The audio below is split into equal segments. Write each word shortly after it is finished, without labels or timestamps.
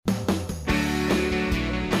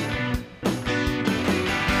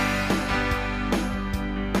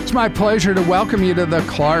It's my pleasure to welcome you to the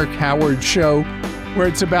Clark Howard Show, where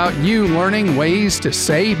it's about you learning ways to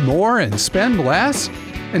save more and spend less,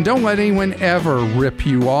 and don't let anyone ever rip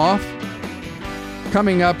you off.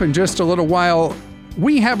 Coming up in just a little while,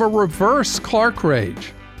 we have a reverse Clark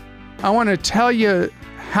Rage. I want to tell you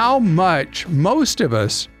how much most of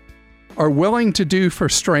us are willing to do for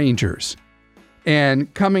strangers.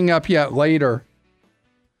 And coming up yet later,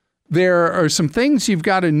 there are some things you've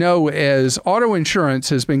got to know as auto insurance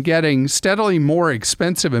has been getting steadily more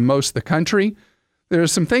expensive in most of the country. There are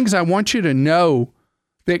some things I want you to know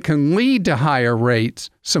that can lead to higher rates,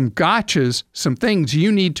 some gotchas, some things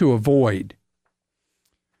you need to avoid.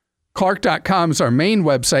 Clark.com is our main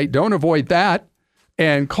website. Don't avoid that.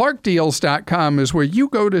 And ClarkDeals.com is where you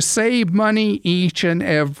go to save money each and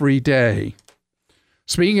every day.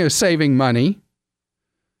 Speaking of saving money,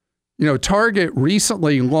 you know, Target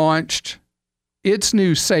recently launched its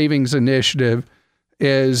new savings initiative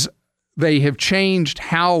as they have changed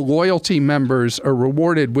how loyalty members are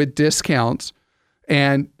rewarded with discounts.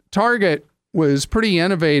 And Target was pretty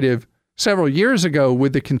innovative several years ago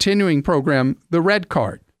with the continuing program, the Red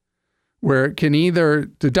Card, where it can either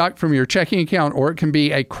deduct from your checking account or it can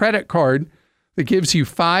be a credit card that gives you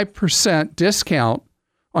 5% discount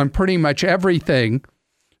on pretty much everything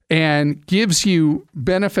and gives you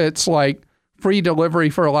benefits like free delivery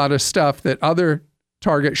for a lot of stuff that other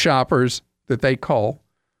Target shoppers that they call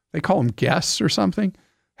them guests or something,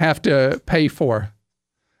 have to pay for.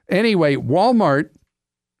 Anyway, Walmart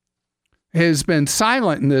has been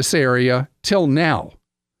silent in this area till now.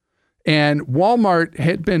 And Walmart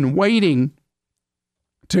had been waiting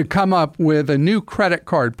to come up with a new credit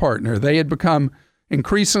card partner. They had become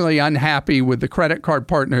increasingly unhappy with the credit card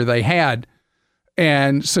partner they had.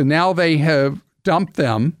 And so now they have dumped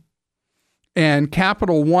them, and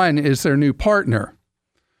Capital One is their new partner.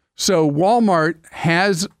 So Walmart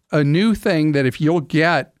has a new thing that if you'll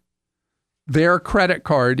get their credit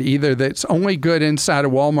card, either that's only good inside a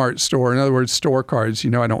Walmart store, in other words, store cards,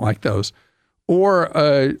 you know I don't like those, or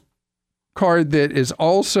a card that is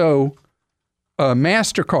also a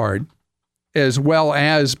MasterCard as well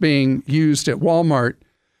as being used at Walmart.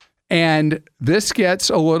 And this gets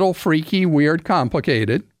a little freaky, weird,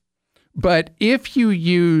 complicated. But if you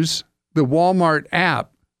use the Walmart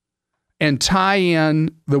app and tie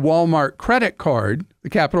in the Walmart credit card, the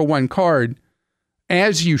Capital One card,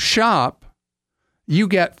 as you shop, you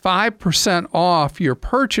get 5% off your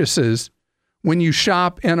purchases when you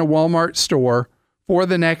shop in a Walmart store for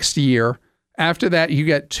the next year. After that, you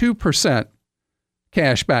get 2%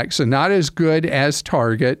 cash back. So not as good as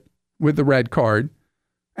Target with the red card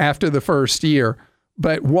after the first year.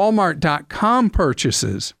 But Walmart.com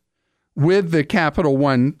purchases with the Capital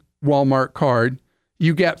One Walmart card,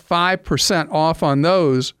 you get 5% off on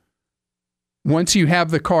those once you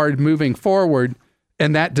have the card moving forward,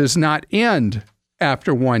 and that does not end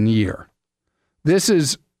after 1 year. This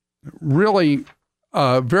is really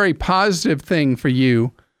a very positive thing for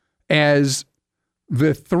you as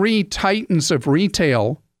the three titans of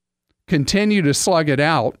retail continue to slug it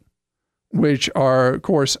out, which are, of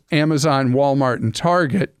course, Amazon, Walmart, and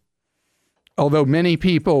Target, although many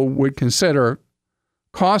people would consider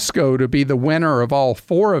Costco to be the winner of all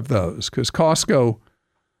four of those, because Costco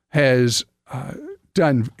has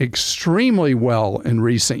done extremely well in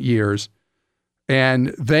recent years,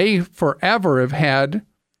 and they forever have had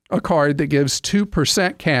a card that gives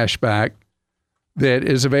 2% cash back that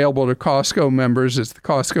is available to Costco members. It's the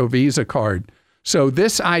Costco Visa card. So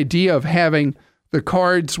this idea of having the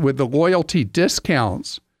cards with the loyalty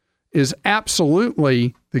discounts is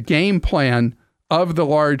absolutely the game plan of the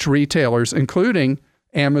large retailers, including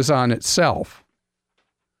Amazon itself.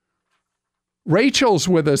 Rachel's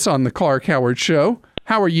with us on the Clark Howard Show.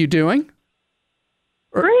 How are you doing?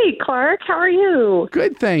 Great, Clark. How are you?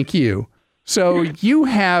 Good, thank you. So you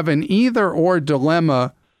have an either-or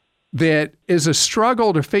dilemma that is a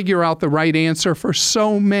struggle to figure out the right answer for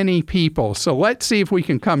so many people. So let's see if we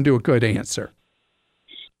can come to a good answer.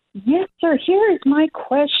 Yes, sir. Here is my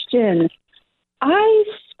question. I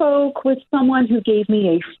spoke with someone who gave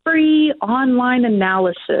me a free online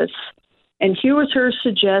analysis, and here was her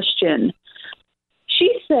suggestion.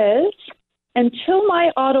 She says, until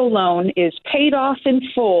my auto loan is paid off in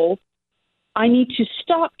full, I need to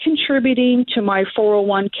stop contributing to my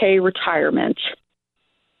 401k retirement.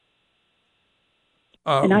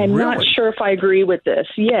 And I'm really? not sure if I agree with this.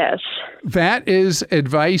 Yes. That is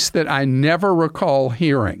advice that I never recall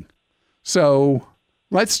hearing. So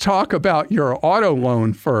let's talk about your auto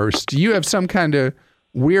loan first. Do you have some kind of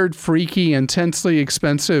weird, freaky, intensely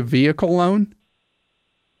expensive vehicle loan?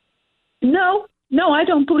 No, No, I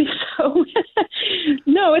don't believe so.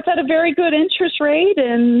 No, it's at a very good interest rate,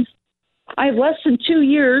 and I have less than 2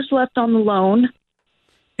 years left on the loan.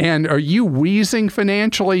 And are you wheezing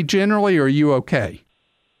financially generally, or are you okay?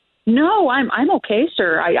 No, I'm okay,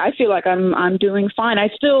 sir. I feel like I'm doing fine. I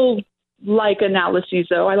still like analyses,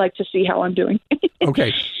 though. I like to see how I'm doing.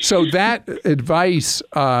 Okay. So that advice,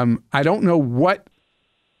 I don't know what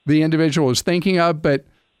the individual is thinking of, but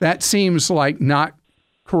that seems like not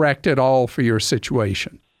correct at all for your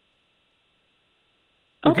situation.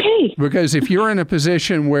 Okay. Because if you're in a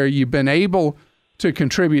position where you've been able to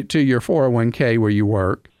contribute to your 401k where you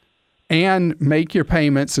work and make your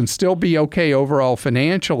payments and still be okay overall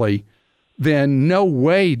financially, then no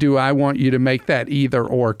way do I want you to make that either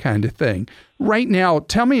or kind of thing. Right now,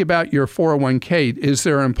 tell me about your 401k. Is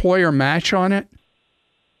there an employer match on it?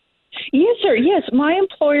 Yes, sir. Yes, my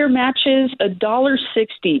employer matches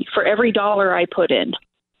 $1.60 for every dollar I put in.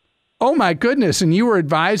 Oh my goodness! And you were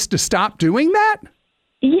advised to stop doing that?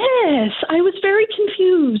 Yes, I was very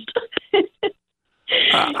confused.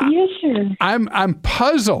 Yes, sir. I'm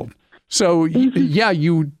puzzled. So yeah,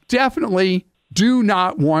 you definitely do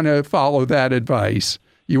not want to follow that advice.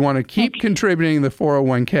 You want to keep contributing the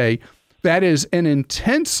 401k. That is an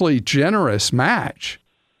intensely generous match.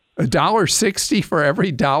 $1.60 for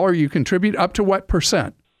every dollar you contribute, up to what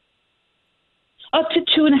percent? Up to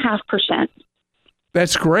 2.5%.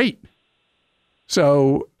 That's great.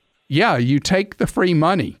 So yeah, you take the free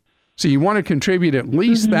money. So you want to contribute at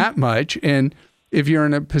least that much. And if you're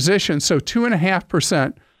in a position, so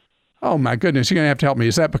 2.5%, oh my goodness, you're going to help me.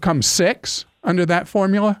 Does that become 6 under that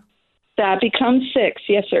formula? That becomes 6,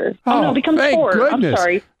 yes, sir. Oh, no, it becomes thank 4. goodness. I'm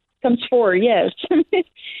sorry. It becomes 4, yes.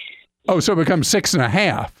 Oh, so it becomes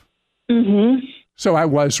 6.5. So I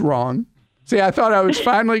was wrong. See, I thought I was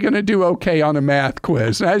finally going to do okay on a math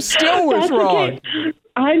quiz. And I still was wrong. Okay.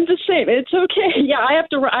 I'm the same. It's okay. Yeah,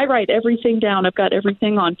 I write everything down. I've got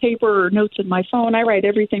everything on paper or notes in my phone. I write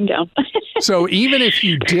everything down. So even if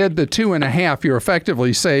you did the 2.5, you're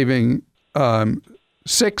effectively saving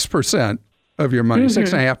 6% of your money,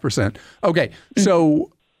 6.5%. Okay.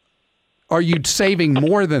 So are you saving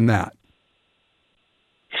more than that?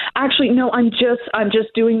 Actually, no, I'm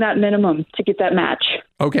just doing that minimum to get that match.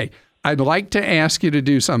 Okay. I'd like to ask you to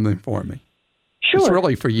do something for me. Sure. It's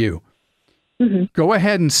really for you. Go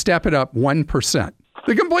ahead and step it up 1%.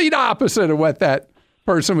 The complete opposite of what that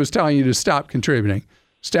person was telling you to stop contributing.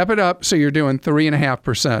 Step it up so you're doing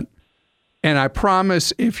 3.5%. And I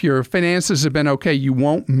promise if your finances have been okay, you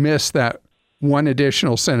won't miss that 1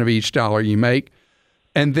 additional cent of each dollar you make.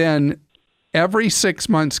 And then every 6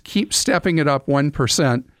 months, keep stepping it up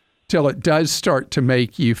 1% till it does start to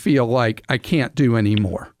make you feel like I can't do any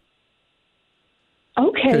more.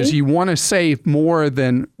 Okay. Because you want to save more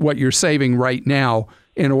than what you're saving right now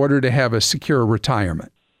in order to have a secure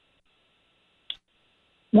retirement.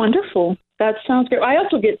 Wonderful. That sounds good. I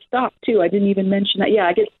also get stock, too. I didn't even mention that. Yeah,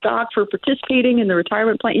 I get stock for participating in the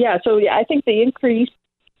retirement plan. Yeah, so yeah, I think the increase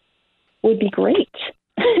would be great.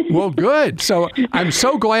 Well, good. So I'm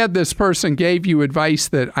so glad this person gave you advice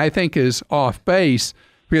that I think is off base,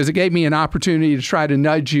 because it gave me an opportunity to try to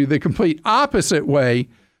nudge you the complete opposite way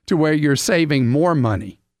to where you're saving more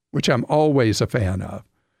money, which I'm always a fan of.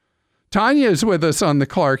 Tanya is with us on the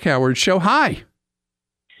Clark Howard Show. Hi.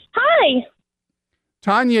 Hi.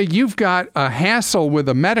 Tanya, you've got a hassle with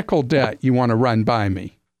a medical debt you want to run by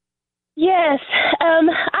me. Yes.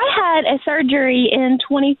 I had a surgery in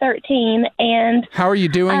 2013, and how are you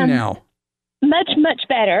doing now? Much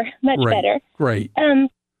better. Much better. Great.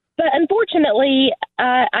 But unfortunately,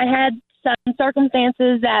 I had some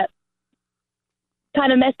circumstances that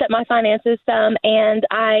kind of messed up my finances some, and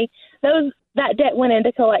that debt went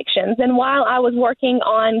into collections. And while I was working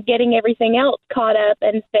on getting everything else caught up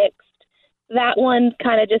and fixed, that one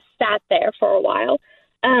kind of just sat there for a while.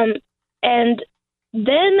 And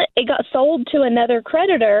then it got sold to another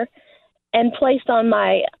creditor and placed on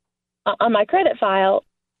my credit file,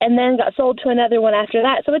 and then got sold to another one after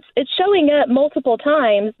that. So it's showing up multiple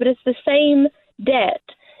times, but it's the same debt.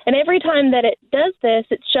 And every time that it does this,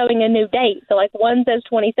 it's showing a new date. So like one says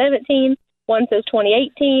 2017, one says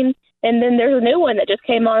 2018, and then there's a new one that just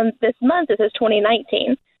came on this month that says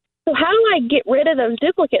 2019. So how do I get rid of those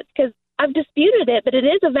duplicates? Because I've disputed it, but it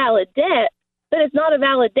is a valid debt, but it's not a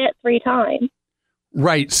valid debt 3 times.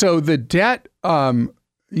 Right. So the debt,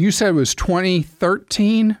 you said was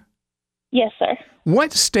 2013? Yes, sir.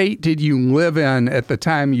 What state did you live in at the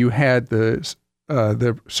time you had the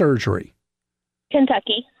surgery?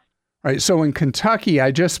 Kentucky. Right. So in Kentucky,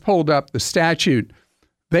 I just pulled up the statute.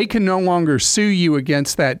 They can no longer sue you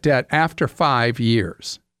against that debt after 5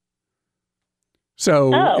 years.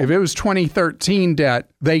 So if it was 2013 debt,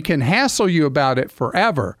 they can hassle you about it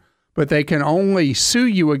forever, but they can only sue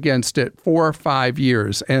you against it 4 or 5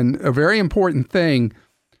 years. And a very important thing,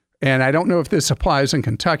 and I don't know if this applies in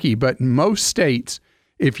Kentucky, but in most states,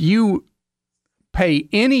 if you pay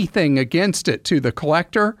anything against it to the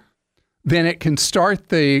collector, then it can start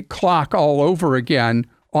the clock all over again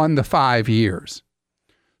on the 5 years.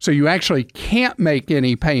 So you actually can't make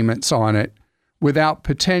any payments on it without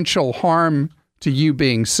potential harm to you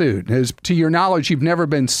being sued. To your knowledge, you've never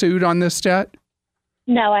been sued on this debt?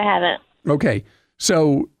 No, I haven't. Okay.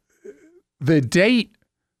 So the date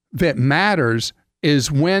that matters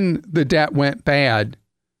is when the debt went bad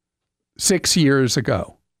 6 years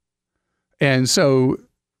ago. And so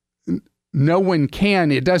no one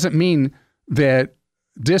can, it doesn't mean that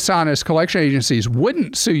dishonest collection agencies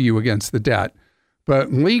wouldn't sue you against the debt,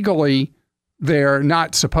 but legally they're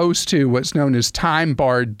not supposed to, what's known as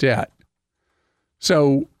time-barred debt.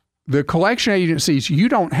 So the collection agencies, you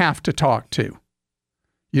don't have to talk to.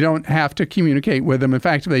 You don't have to communicate with them. In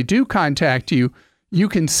fact, if they do contact you, you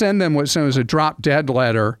can send them what's known as a drop-dead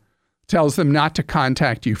letter, tells them not to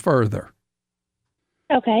contact you further.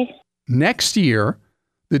 Okay. Next year,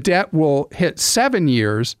 the debt will hit 7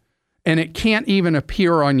 years, and it can't even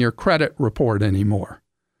appear on your credit report anymore.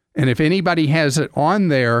 And if anybody has it on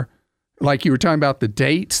there, like you were talking about the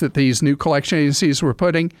dates that these new collection agencies were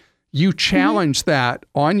putting, you challenge that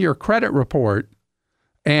on your credit report,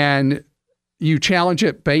 and you challenge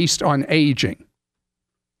it based on aging.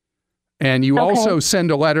 And you also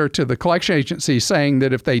send a letter to the collection agency saying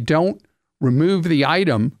that if they don't remove the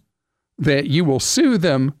item, that you will sue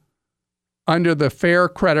them under the Fair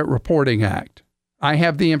Credit Reporting Act. I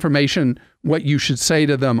have the information, what you should say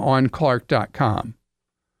to them on Clark.com.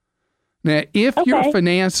 Now, if your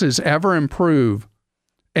finances ever improve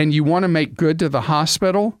and you want to make good to the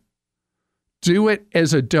hospital, do it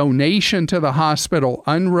as a donation to the hospital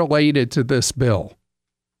unrelated to this bill.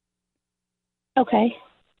 Okay.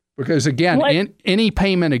 Because again, any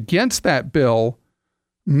payment against that bill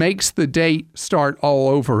makes the date start all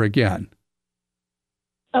over again.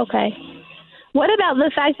 Okay. What about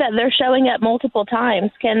the fact that they're showing up multiple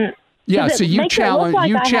times? So you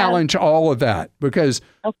challenge all of that, because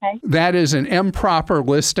that is an improper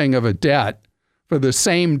listing of a debt for the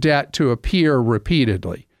same debt to appear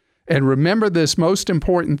repeatedly. And remember this most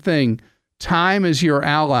important thing, time is your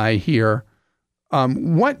ally here.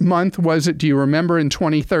 What month was it, do you remember, in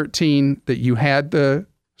 2013 that you had the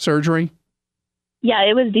surgery? Yeah,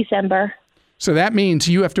 it was December. So that means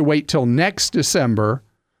you have to wait till next December,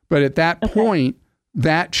 but at that point,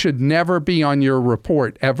 that should never be on your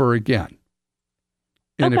report ever again.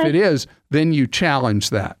 And if it is, then you challenge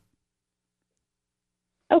that.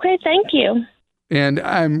 Okay, thank you. And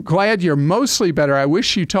I'm glad you're mostly better. I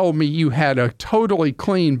wish you told me you had a totally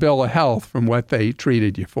clean bill of health from what they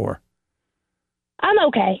treated you for. I'm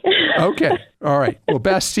okay. Okay. All right. Well,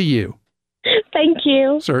 best to you. Thank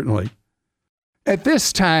you. Certainly. At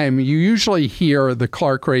this time, you usually hear the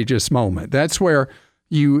Clarkrageous moment. That's where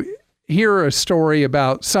you hear a story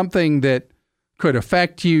about something that could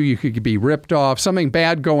affect you. You could be ripped off, something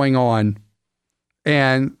bad going on.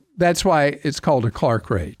 And that's why it's called a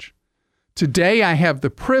Clarkrage. Today, I have the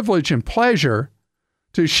privilege and pleasure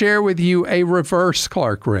to share with you a reverse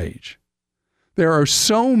Clarkrage. There are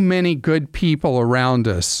so many good people around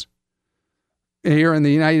us here in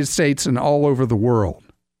the United States and all over the world.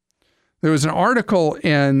 There was an article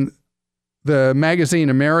in the magazine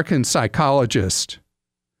American Psychologist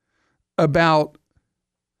about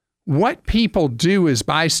what people do as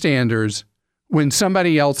bystanders when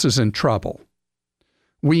somebody else is in trouble.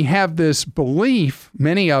 We have this belief,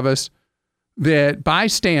 many of us, that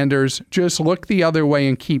bystanders just look the other way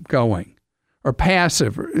and keep going, or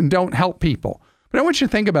passive and don't help people. But I want you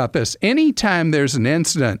to think about this. Anytime there's an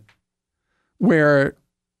incident where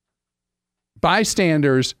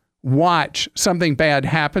bystanders watch something bad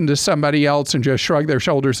happen to somebody else and just shrug their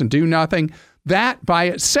shoulders and do nothing, that by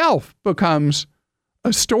itself becomes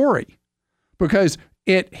a story, because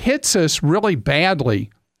it hits us really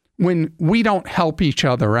badly when we don't help each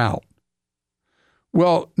other out.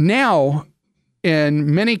 Well, now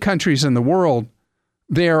in many countries in the world,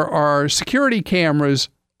 there are security cameras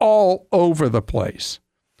all over the place.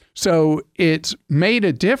 So it's made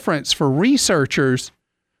a difference for researchers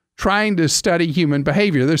trying to study human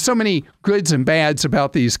behavior. There's so many goods and bads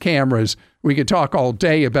about these cameras. We could talk all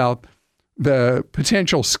day about the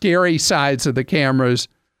potential scary sides of the cameras,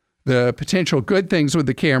 the potential good things with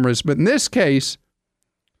the cameras. But in this case,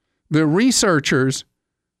 the researchers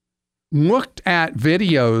looked at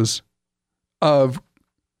videos of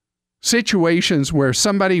situations where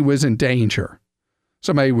somebody was in danger.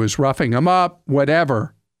 somebody was roughing them up,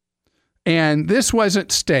 whatever. And this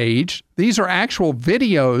wasn't staged. These are actual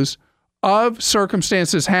videos of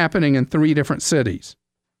circumstances happening in 3 different cities.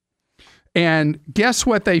 And guess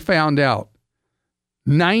what they found out?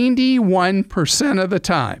 91% of the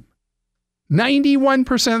time,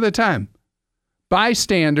 91% of the time,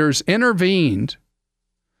 bystanders intervened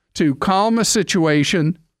to calm a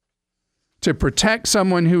situation, to protect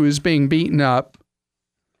someone who is being beaten up,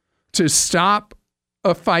 to stop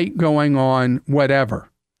a fight going on, whatever.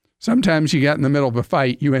 Sometimes you get in the middle of a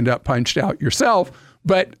fight, you end up punched out yourself.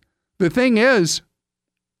 But the thing is,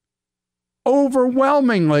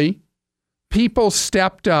 overwhelmingly, people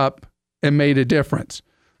stepped up and made a difference.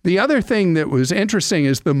 The other thing that was interesting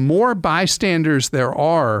is the more bystanders there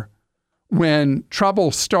are when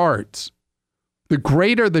trouble starts, the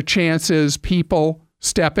greater the chance is people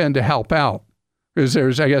step in to help out. Because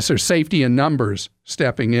there's safety in numbers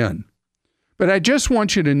stepping in. But I just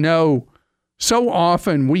want you to know, so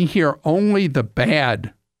often we hear only the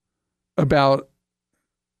bad about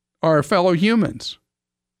our fellow humans.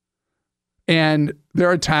 And there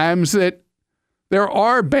are times that there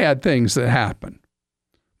are bad things that happen.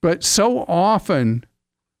 But so often,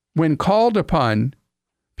 when called upon,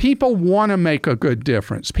 people want to make a good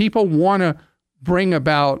difference. People want to bring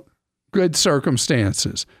about good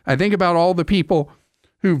circumstances. I think about all the people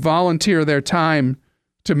who volunteer their time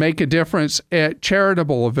to make a difference at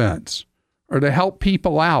charitable events or to help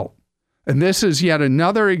people out. And this is yet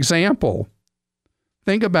another example.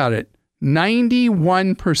 Think about it.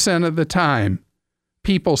 91% of the time,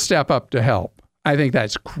 people step up to help. I think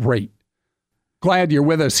that's great. Glad you're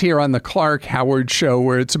with us here on the Clark Howard Show,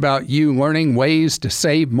 where it's about you learning ways to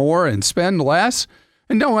save more and spend less.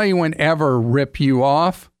 And don't let anyone ever rip you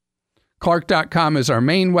off. Clark.com is our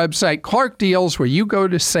main website. Clark Deals, where you go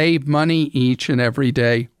to save money each and every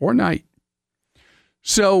day or night.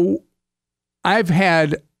 So I've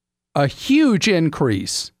had a huge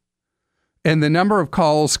increase in the number of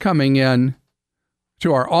calls coming in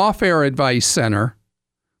to our off-air advice center,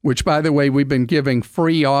 which, by the way, we've been giving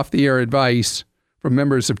free off-the-air advice from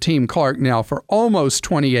members of Team Clark now for almost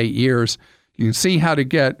 28 years. You can see how to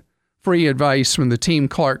get free advice from the Team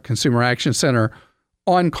Clark Consumer Action Center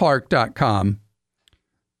on Clark.com.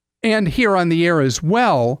 And here on the air as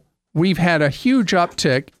well, we've had a huge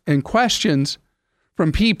uptick in questions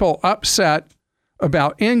from people upset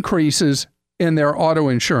about increases in their auto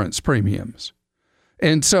insurance premiums.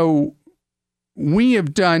 And so we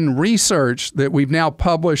have done research that we've now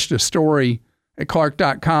published a story at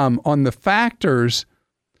Clark.com on the factors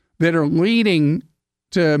that are leading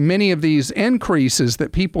to many of these increases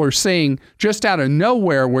that people are seeing just out of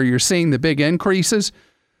nowhere, where you're seeing the big increases.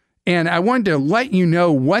 And I wanted to let you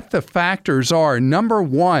know what the factors are. Number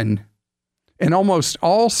one, in almost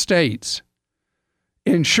all states,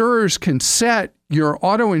 insurers can set your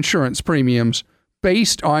auto insurance premiums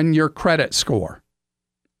based on your credit score.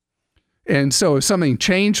 And so if something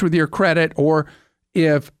changed with your credit, or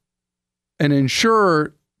if an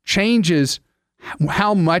insurer changes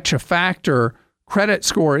how much a factor credit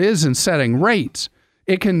score is in setting rates,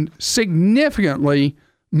 it can significantly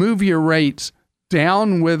move your rates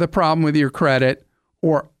down with a problem with your credit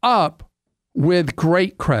or up with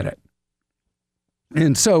great credit.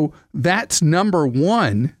 And so that's number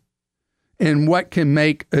one in what can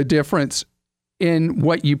make a difference in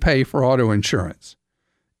what you pay for auto insurance.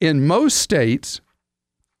 In most states,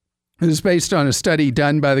 this is based on a study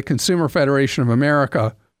done by the Consumer Federation of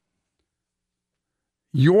America,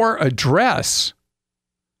 your address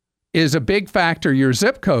is a big factor, your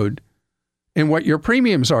zip code, in what your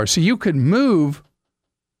premiums are. So you could move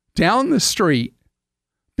down the street,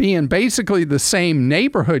 be in basically the same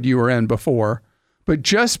neighborhood you were in before, but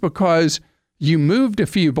just because you moved a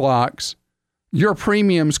few blocks, your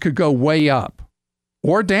premiums could go way up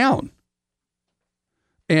or down.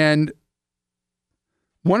 And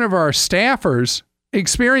one of our staffers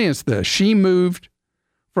experienced this. She moved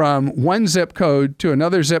from one zip code to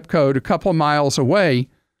another zip code a couple of miles away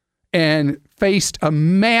and faced a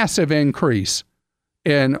massive increase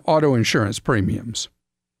in auto insurance premiums.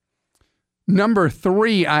 Number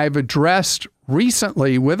three, I've addressed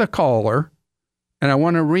recently with a caller, and I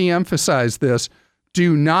want to reemphasize this.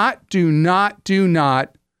 Do not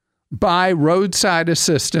buy roadside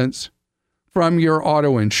assistance from your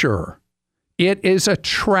auto insurer. It is a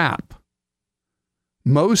trap.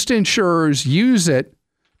 Most insurers use it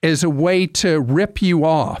as a way to rip you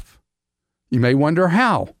off. You may wonder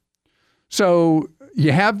how. So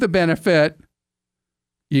you have the benefit,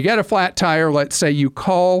 you get a flat tire, let's say you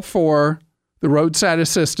call for the roadside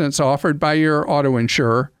assistance offered by your auto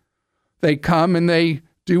insurer. They come and they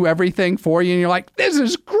do everything for you. And you're like, this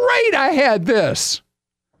is great. I had this.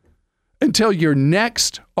 Until your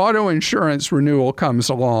next auto insurance renewal comes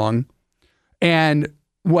along. And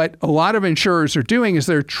what a lot of insurers are doing is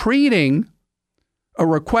they're treating a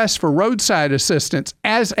request for roadside assistance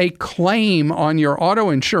as a claim on your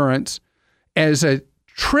auto insurance, as a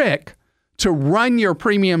trick to run your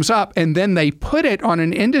premiums up. And then they put it on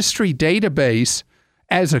an industry database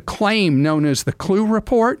as a claim known as the Clue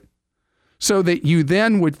Report, so that you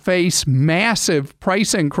then would face massive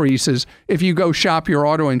price increases if you go shop your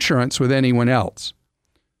auto insurance with anyone else.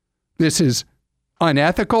 This is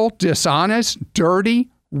unethical, dishonest, dirty,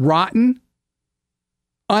 rotten,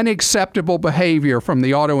 unacceptable behavior from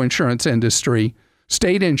the auto insurance industry.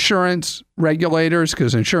 State insurance regulators,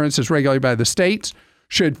 because insurance is regulated by the states,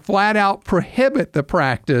 should flat out prohibit the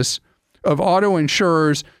practice of auto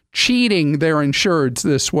insurers cheating their insureds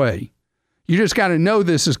this way. You just got to know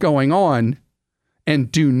this is going on,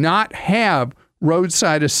 and do not have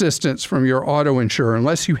roadside assistance from your auto insurer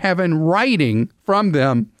unless you have in writing from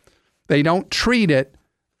them. They don't treat it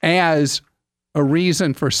as a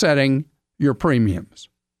reason for setting your premiums.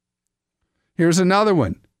 Here's another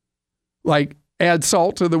one. Like, add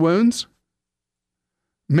salt to the wounds.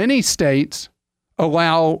 Many states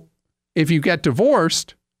allow, if you get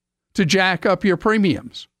divorced, to jack up your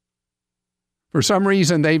premiums. For some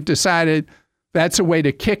reason, they've decided that's a way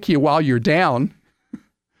to kick you while you're down.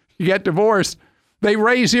 You get divorced, they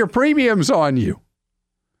raise your premiums on you.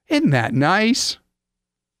 Isn't that nice?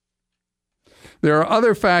 There are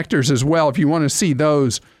other factors as well. If you want to see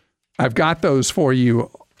those, I've got those for you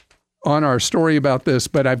on our story about this,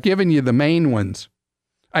 but I've given you the main ones.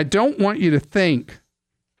 I don't want you to think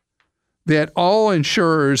that all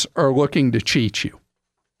insurers are looking to cheat you.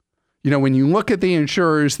 You know, when you look at the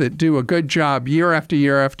insurers that do a good job year after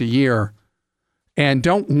year after year and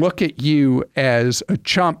don't look at you as a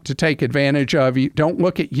chump to take advantage of, you don't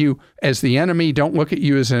look at you as the enemy, don't look at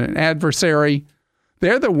you as an adversary,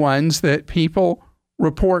 they're the ones that people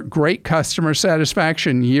report great customer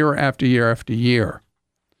satisfaction year after year after year.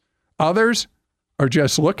 Others are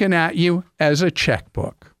just looking at you as a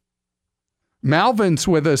checkbook. Malvin's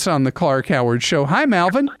with us on the Clark Howard Show. Hi,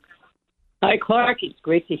 Malvin. Hi, Clark. It's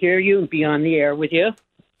great to hear you and be on the air with you.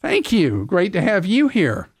 Thank you. Great to have you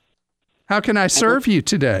here. How can I serve you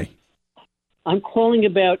today? I'm calling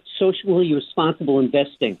about socially responsible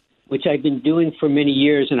investing, which I've been doing for many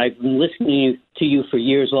years, and I've been listening to you for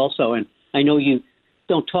years also. And I know you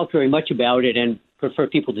don't talk very much about it and prefer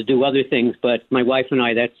people to do other things, but my wife and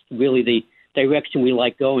I, that's really the direction we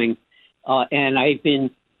like going. And I've been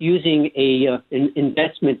using an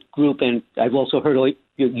investment group, and I've also heard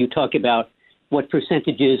you talk about what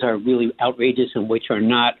percentages are really outrageous and which are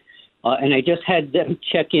not. And I just had them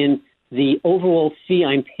check in. The overall fee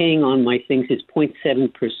I'm paying on my things is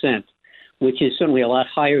 0.7%, which is certainly a lot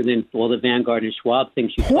higher than all the Vanguard and Schwab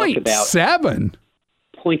things you talk about. 0.7?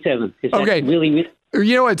 0.7. Is okay. That really?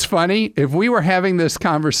 You know, it's funny. If we were having this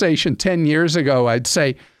conversation 10 years ago, I'd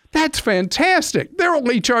say, that's fantastic. They're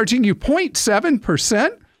only charging you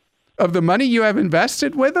 0.7% of the money you have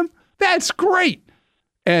invested with them. That's great.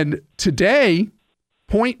 And today,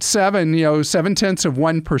 0.7,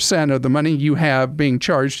 0.7% of the money you have being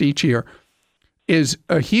charged each year is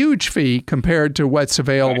a huge fee compared to what's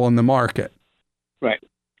available in the market. Right.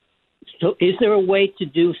 So is there a way to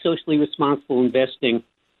do socially responsible investing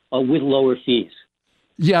with lower fees?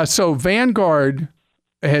 Yeah, so Vanguard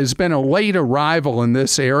has been a late arrival in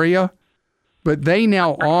this area, but they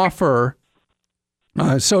now offer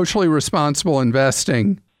socially responsible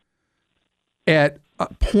investing at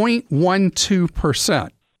 0.12%,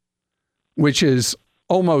 which is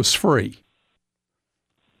almost free.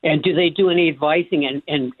 And do they do any advising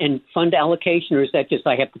and fund allocation, or is that just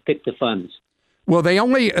I have to pick the funds? Well,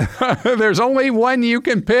 there's only one you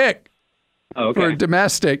can pick for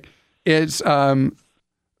domestic. It's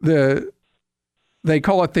they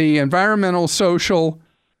call it the Environmental, Social,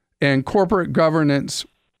 and Corporate Governance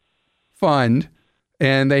Fund,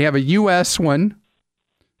 and they have a U.S. one,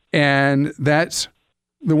 and that's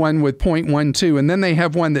the one with 0.12. And then they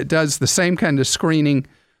have one that does the same kind of screening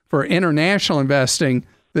for international investing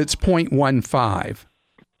that's 0.15.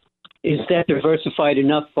 Is that diversified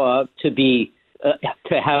enough to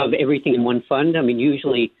have everything in one fund? I mean,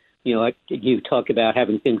 usually, you talk about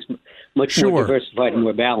having things much more diversified and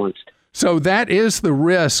more balanced. So that is the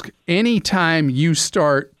risk anytime you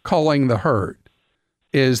start culling the herd,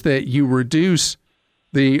 is that you reduce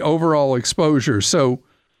the overall exposure. So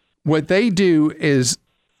what they do is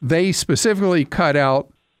they specifically cut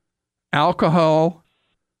out alcohol,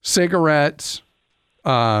 cigarettes,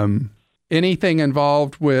 anything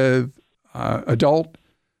involved with adult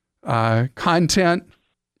content,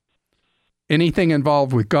 anything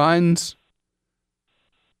involved with guns,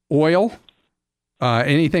 oil,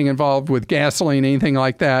 anything involved with gasoline, anything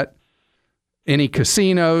like that, any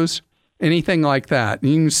casinos, anything like that.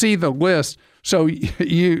 And you can see the list. So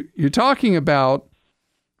you're talking about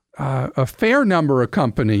a fair number of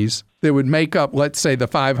companies that would make up, let's say, the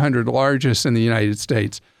 500 largest in the United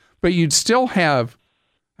States. But you'd still have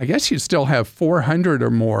 400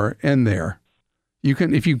 or more in there. You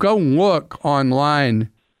can, if you go look online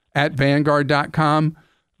at Vanguard.com,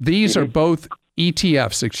 these are both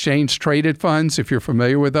ETFs, exchange traded funds, if you're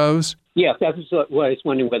familiar with those. Yeah, that was what I was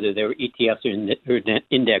wondering, whether they were ETFs or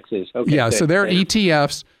indexes. Okay, yeah, so they're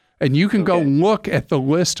ETFs, and you can go look at the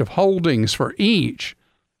list of holdings for each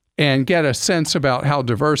and get a sense about how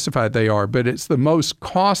diversified they are. But it's the most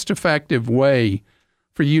cost-effective way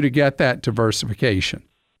for you to get that diversification.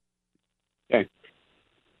 Okay.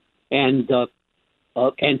 And so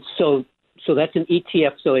that's an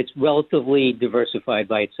ETF, so it's relatively diversified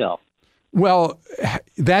by itself. Well,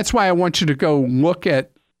 that's why I want you to go look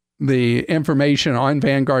at the information on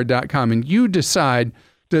Vanguard.com, and you decide,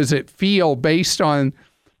 does it feel, based on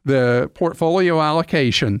the portfolio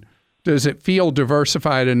allocation, does it feel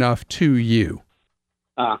diversified enough to you?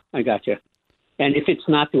 I gotcha. And if it's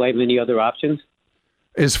not, do I have any other options?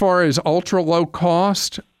 As far as ultra low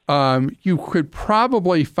cost, you could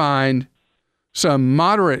probably find some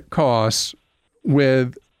moderate costs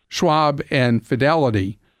with Schwab and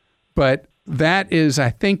Fidelity, but that is, I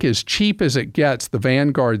think, as cheap as it gets, the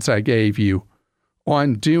Vanguards I gave you,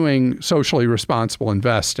 on doing socially responsible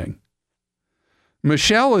investing.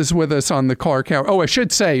 Michelle is with us on the Clark Hour. Oh, I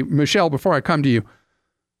should say, Michelle, before I come to you,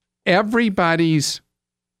 everybody's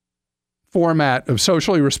format of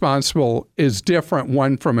socially responsible is different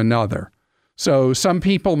one from another. So some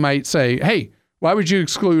people might say, hey, why would you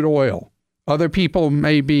exclude oil? Other people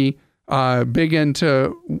may be big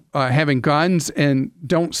into having guns and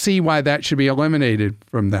don't see why that should be eliminated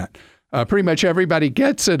from that. Pretty much everybody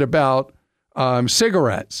gets it about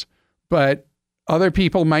cigarettes, but other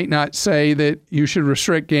people might not say that you should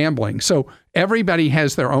restrict gambling. So everybody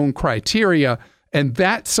has their own criteria, and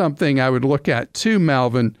that's something I would look at too,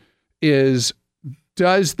 Melvin, is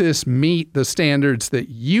does this meet the standards that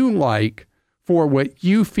you like for what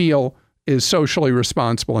you feel is socially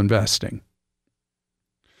responsible investing?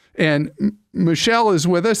 And Michelle is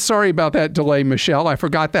with us. Sorry about that delay, Michelle. I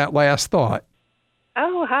forgot that last thought.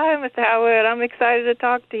 Oh, hi, Mr. Howard. I'm excited to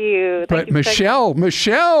talk to you. But Michelle,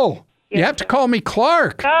 you have to call me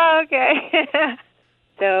Clark. Oh, okay.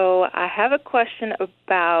 So I have a question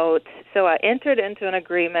about, I entered into an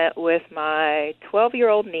agreement with my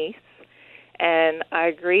 12-year-old niece, and I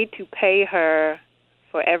agreed to pay her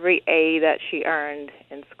for every A that she earned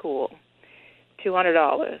in school,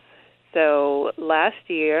 $200. So last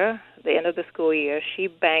year, the end of the school year, she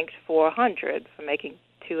banked $400 for making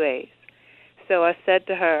 2 A's. So I said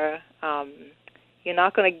to her, you're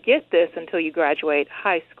not going to get this until you graduate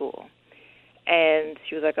high school. And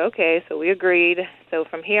she was like, okay, so we agreed. So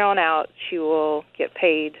from here on out, she will get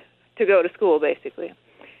paid to go to school, basically.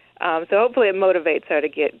 So hopefully it motivates her to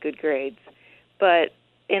get good grades. But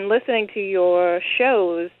in listening to your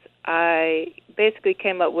shows, I basically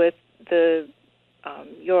came up with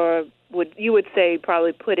you would say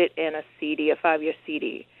probably put it in a CD, a 5-year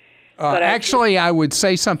CD. Actually, I would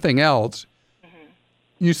say something else. Mm-hmm.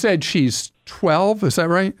 You said she's 12, is that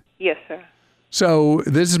right? Yes, sir. So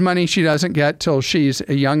this is money she doesn't get till she's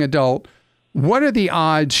a young adult. What are the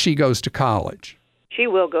odds she goes to college? She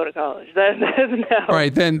will go to college. No. All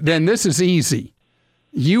right, then this is easy.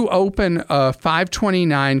 You open a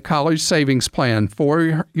 529 college savings plan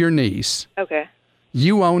for your niece. Okay.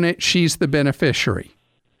 You own it. She's the beneficiary.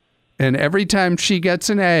 And every time she gets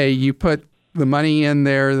an A, you put the money in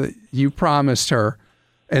there that you promised her.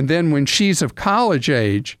 And then when she's of college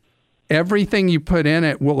age, everything you put in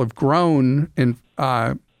it will have grown in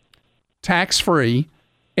tax-free,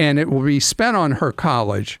 and it will be spent on her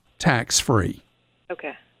college tax-free.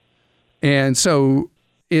 Okay. And so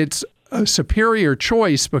it's a superior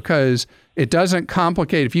choice because it doesn't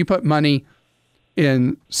complicate. If you put money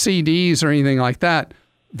in CDs or anything like that,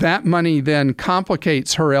 that money then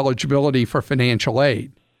complicates her eligibility for financial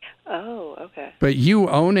aid. Oh, okay. But you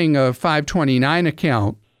owning a 529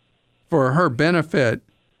 account for her benefit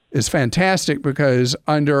is fantastic because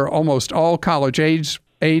under almost all college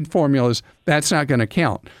aid formulas, that's not going to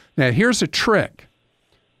count. Now, here's a trick.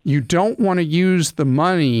 You don't want to use the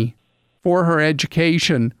money for her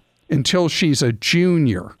education until she's a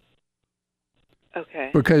junior. Okay.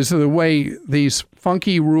 Because of the way these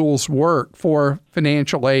funky rules work for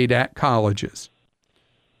financial aid at colleges.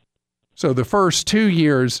 So the first 2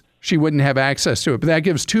 years, she wouldn't have access to it. But that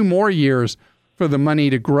gives 2 more years for the money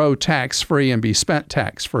to grow tax-free and be spent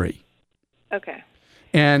tax-free. Okay.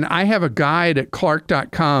 And I have a guide at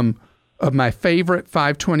Clark.com of my favorite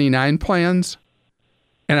 529 plans.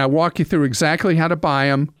 And I walk you through exactly how to buy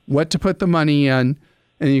them, what to put the money in,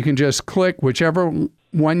 and you can just click whichever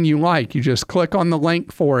one you like. You just click on the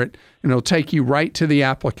link for it, and it'll take you right to the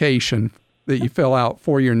application that you fill out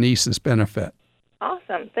for your niece's benefit.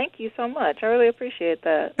 Awesome. Thank you so much. I really appreciate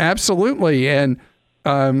that. Absolutely. And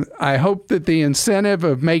I hope that the incentive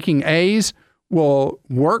of making A's will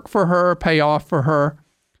work for her, pay off for her.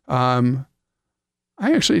 I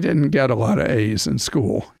actually didn't get a lot of A's in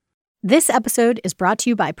school. This episode is brought to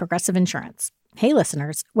you by Progressive Insurance. Hey,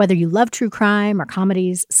 listeners, whether you love true crime or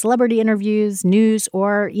comedies, celebrity interviews, news,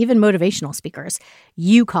 or even motivational speakers,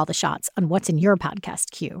 you call the shots on what's in your podcast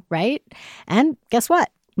queue, right? And guess what?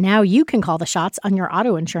 Now you can call the shots on your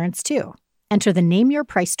auto insurance, too. Enter the Name Your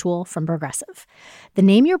Price tool from Progressive. The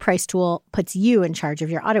Name Your Price tool puts you in charge of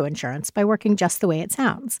your auto insurance by working just the way it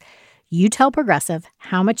sounds. You tell Progressive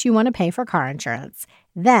how much you want to pay for car insurance.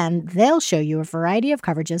 Then they'll show you a variety of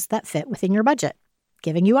coverages that fit within your budget,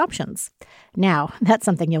 giving you options. Now, that's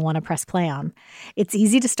something you'll want to press play on. It's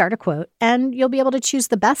easy to start a quote, and you'll be able to choose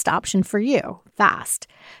the best option for you fast.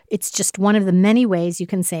 It's just one of the many ways you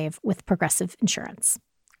can save with Progressive Insurance.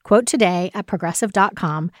 Quote today at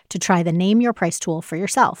Progressive.com to try the Name Your Price tool for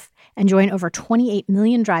yourself and join over 28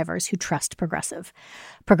 million drivers who trust Progressive.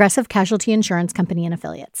 Progressive Casualty Insurance Company and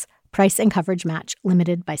Affiliates. Price and coverage match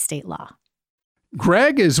limited by state law.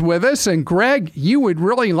 Greg is with us, and Greg, you would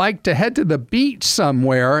really like to head to the beach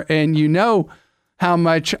somewhere, and you know how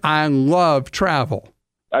much I love travel.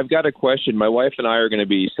 I've got a question. My wife and I are going to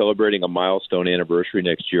be celebrating a milestone anniversary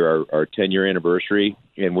next year, our 10-year anniversary,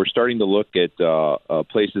 and we're starting to look at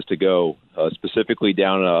places to go, specifically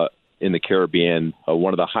down in the Caribbean,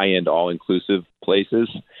 one of the high-end all-inclusive places.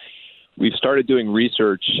 We've started doing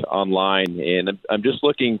research online, and I'm just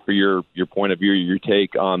looking for your point of view, your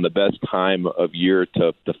take on the best time of year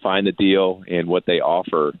to find the deal and what they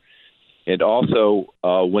offer. And also,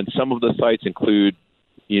 when some of the sites include,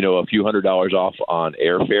 a few $100s off on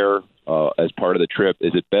airfare as part of the trip,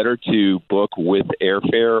 is it better to book with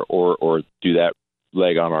airfare or do that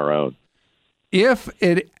leg on our own? If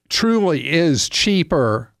it truly is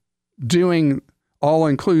cheaper doing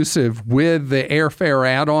all-inclusive with the airfare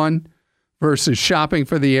add-on versus shopping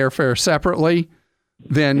for the airfare separately,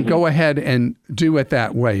 then go ahead and do it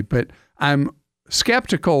that way. But I'm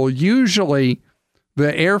skeptical. Usually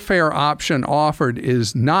the airfare option offered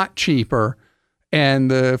is not cheaper, and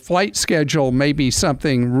the flight schedule may be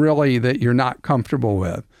something really that you're not comfortable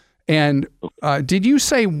with. And did you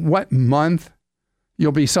say what month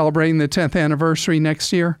you'll be celebrating the 10th anniversary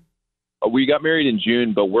next year? We got married in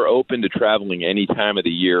June, but we're open to traveling any time of the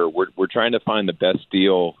year. We're trying to find the best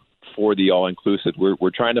deal for the all-inclusive.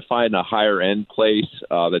 We're trying to find a higher-end place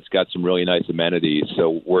that's got some really nice amenities.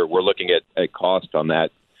 So we're looking at cost on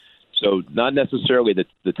that. So not necessarily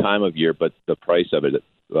the time of year, but the price of it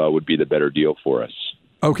would be the better deal for us.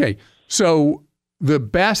 Okay. So the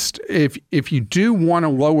best, if you do want to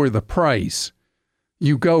lower the price,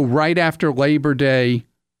 you go right after Labor Day,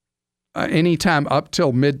 anytime up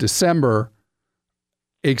till mid-December,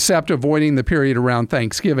 except avoiding the period around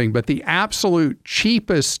Thanksgiving. But the absolute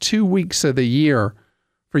cheapest 2 weeks of the year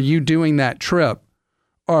for you doing that trip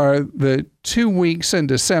are the 2 weeks in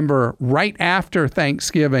December right after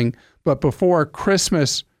Thanksgiving, but before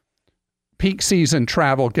Christmas peak season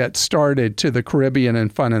travel gets started to the Caribbean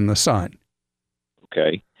and Fun in the Sun.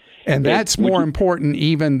 Okay. And that's more important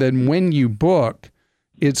even than when you book.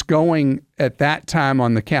 It's going at that time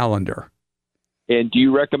on the calendar. And do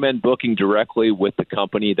you recommend booking directly with the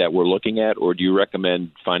company that we're looking at, or do you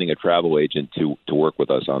recommend finding a travel agent to work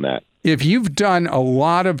with us on that? If you've done a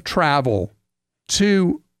lot of travel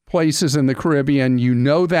to places in the Caribbean, you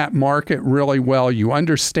know that market really well. You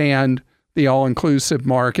understand the all-inclusive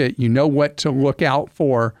market. You know what to look out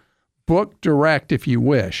for. Book direct if you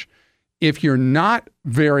wish. If you're not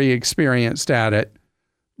very experienced at it,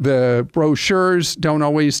 the brochures don't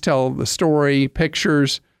always tell the story.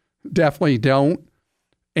 Pictures definitely don't.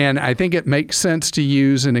 And I think it makes sense to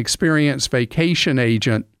use an experienced vacation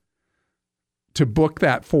agent to book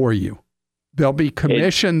that for you. They'll be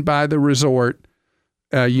commissioned by the resort.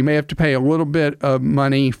 You may have to pay a little bit of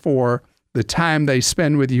money for the time they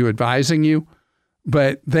spend with you advising you,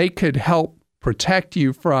 but they could help protect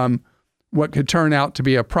you from what could turn out to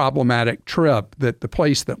be a problematic trip, that the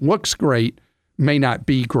place that looks great may not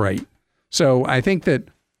be great. So I think that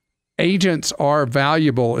agents are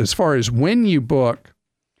valuable as far as when you book.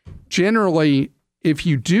 Generally, if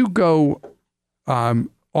you do go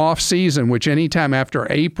off season, which anytime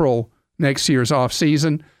after April, next year's off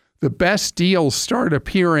season, the best deals start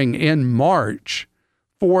appearing in March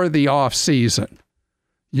for the off season.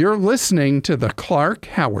 You're listening to the Clark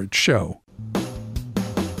Howard Show.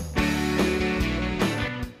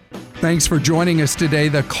 Thanks for joining us today.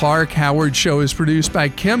 The Clark Howard Show is produced by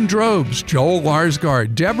Kim Drobes, Joel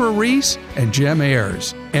Larsgaard, Deborah Reese, and Jim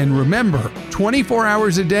Ayers. And remember, 24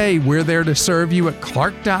 hours a day, we're there to serve you at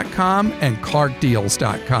Clark.com and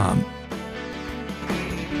ClarkDeals.com.